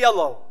slightly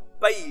yellow.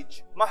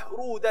 بيج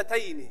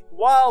مهرودتين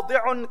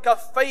واضع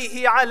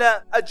كفيه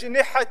على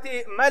أجنحة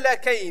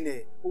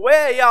ملكين.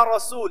 Where يا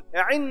رسول؟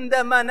 عند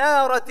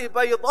منارة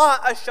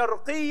بيضاء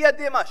شرقية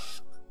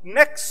دمشق.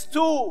 Next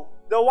to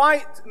the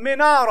white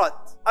minaret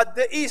at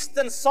the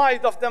eastern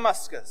side of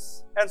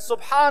Damascus. And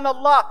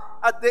subhanallah,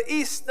 at the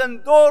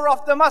eastern door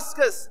of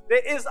Damascus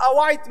there is a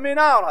white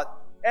minaret.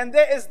 And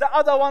there is the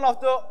other one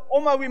of the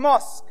Umayyad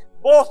mosque.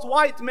 Both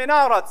white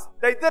minarets,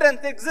 they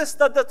didn't exist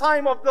at the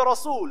time of the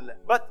Rasul,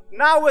 but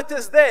now it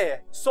is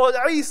there. So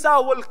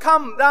Isa will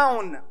come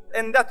down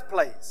in that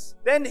place.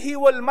 Then he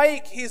will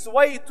make his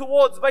way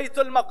towards Bayt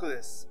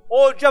al-Maqdis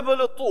or Jabal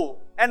al-Tur.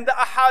 And the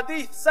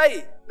ahadith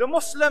say the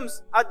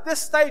Muslims at this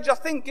stage are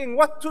thinking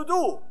what to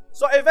do.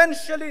 So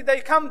eventually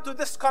they come to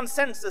this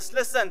consensus.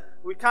 Listen,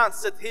 we can't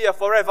sit here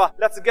forever.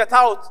 Let's get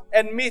out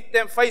and meet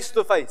them face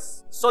to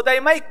face. So they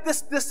make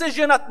this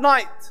decision at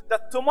night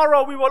that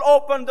tomorrow we will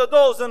open the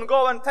doors and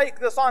go and take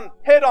this on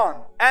head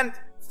on. And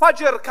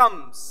Fajr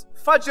comes,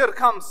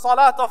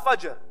 Salat of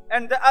Fajr.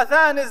 And the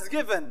adhan is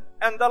given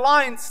and the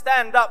lines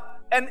stand up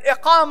and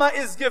Iqama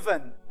is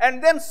given.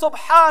 And then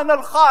Subhan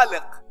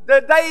al-Khaliq,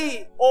 the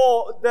day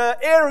or the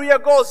area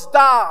goes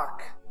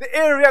dark. The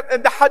area,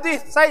 and the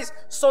hadith says,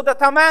 so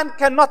that a man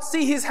cannot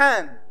see his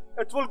hand.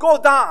 It will go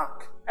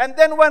dark. And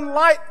then when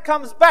light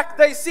comes back,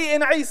 they see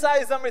in Isa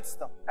is amidst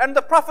them. And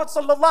the Prophet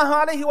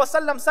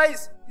ﷺ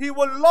says, he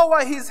will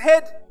lower his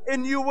head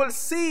and you will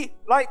see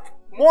like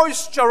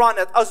moisture on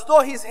it, as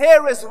though his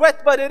hair is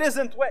wet, but it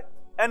isn't wet.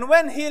 And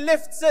when he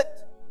lifts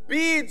it,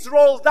 beads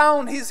roll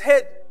down his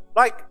head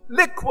like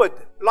liquid,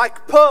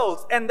 like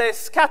pearls, and they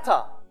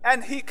scatter.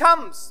 And he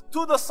comes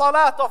to the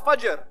Salat of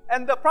Fajr.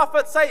 And the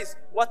Prophet says,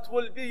 what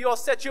will be your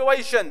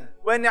situation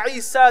when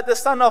Isa the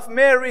son of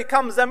Mary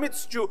comes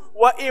amidst you?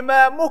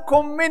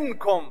 وَإِمَامُكُمْ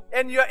مِنْكُمْ.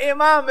 And your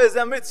Imam is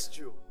amidst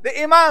you.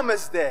 The Imam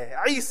is there,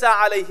 Isa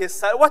alayhi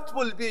salam. What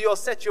will be your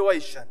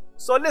situation?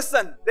 So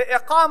listen, the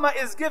Iqama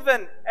is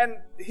given and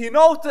he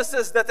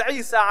notices that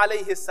Isa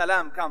alayhi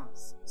salam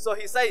comes. So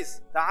he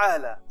says,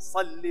 Ta'ala,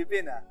 salli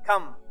bina,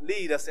 come,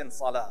 lead us in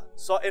salah.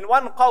 So in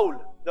one qawl,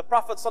 the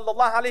Prophet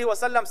sallallahu alayhi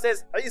wasallam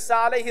says, Isa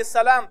alayhi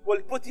salam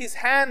will put his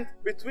hand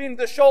between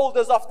the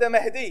shoulders of the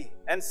Mahdi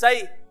and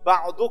say,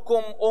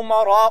 Ba'dukum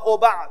umara'u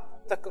ba'd.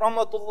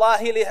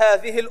 Takramatullahi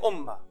lihadhihi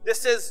al-ummah.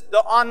 This is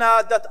the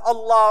honor that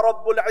Allah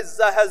Rabbul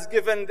Izzah has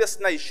given this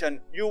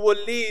nation. You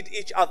will lead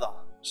each other.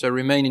 So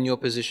remain in your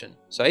position.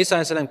 So Isa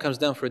a.s. comes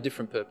down for a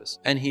different purpose.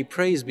 And he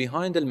prays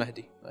behind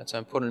al-Mahdi. That's how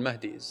important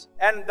al-Mahdi is.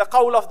 And the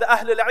qawl of the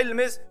Ahlul Ilm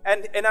is,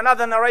 and in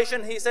another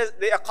narration he says,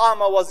 the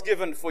Iqama was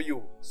given for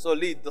you. So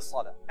lead the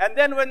Salah. And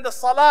then when the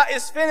Salah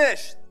is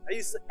finished,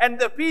 Isa, and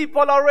the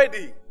people are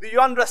ready. Do you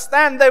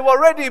understand? They were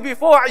ready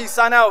before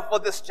Isa now for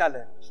this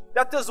challenge.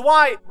 That is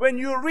why when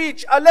you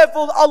reach a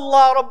level,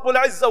 Allah Rabbul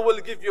Izzah will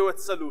give you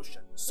its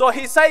solution. So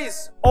He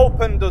says,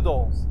 open the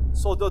doors.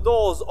 So the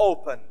doors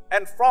open,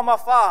 and from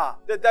afar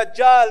the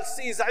Dajjal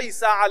sees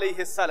Isa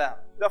alayhi salam.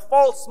 The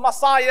false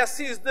Messiah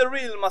sees the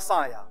real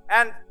Messiah,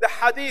 and the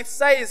hadith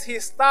says he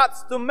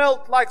starts to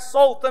melt like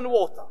salt and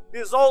water,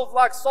 dissolve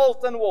like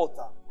salt and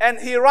water, and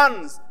he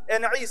runs,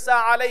 and Isa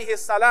alayhi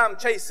salam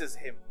chases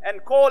him,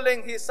 and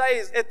calling he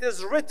says, it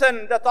is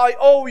written that I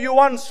owe you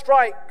one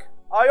strike,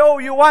 I owe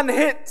you one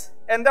hit,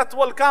 and that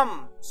will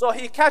come. So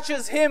he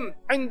catches him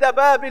in the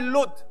Bab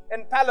al-Lud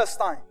in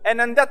Palestine, and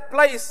in that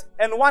place,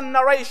 in one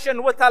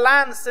narration with a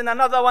lance and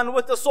another one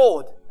with a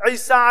sword,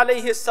 Isa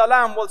alayhi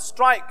salam will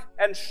strike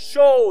and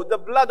show the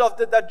blood of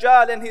the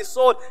Dajjal in his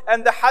sword,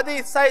 and the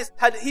hadith says,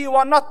 had he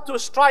were not to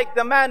strike,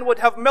 the man would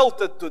have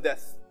melted to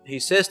death. He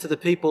says to the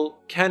people,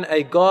 can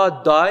a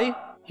God die?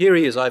 Here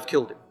he is, I've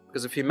killed him.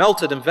 Because if he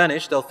melted and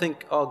vanished, they'll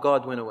think, oh,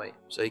 God went away.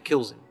 So he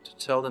kills him to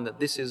tell them that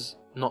this is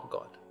not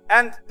God.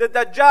 And the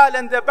Dajjal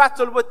and the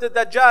battle with the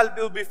Dajjal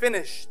will be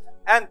finished.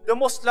 And the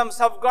Muslims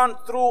have gone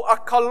through a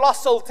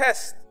colossal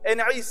test.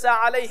 And Isa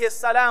alayhi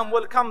salam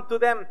will come to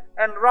them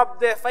and rub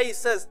their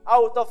faces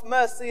out of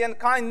mercy and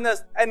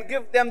kindness and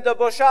give them the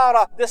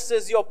bushara. This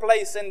is your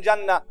place in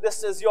Jannah.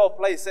 This is your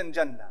place in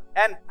Jannah.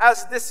 And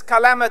as this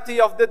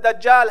calamity of the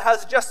Dajjal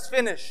has just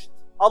finished,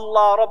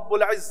 Allah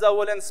Rabbul Izzah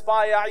will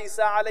inspire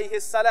Isa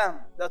alayhi salam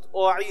that,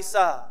 O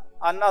Isa,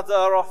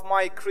 another of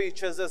my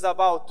creatures is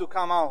about to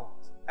come out,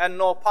 and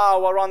no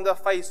power on the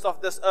face of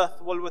this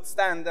earth will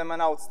withstand them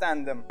and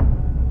outstand them.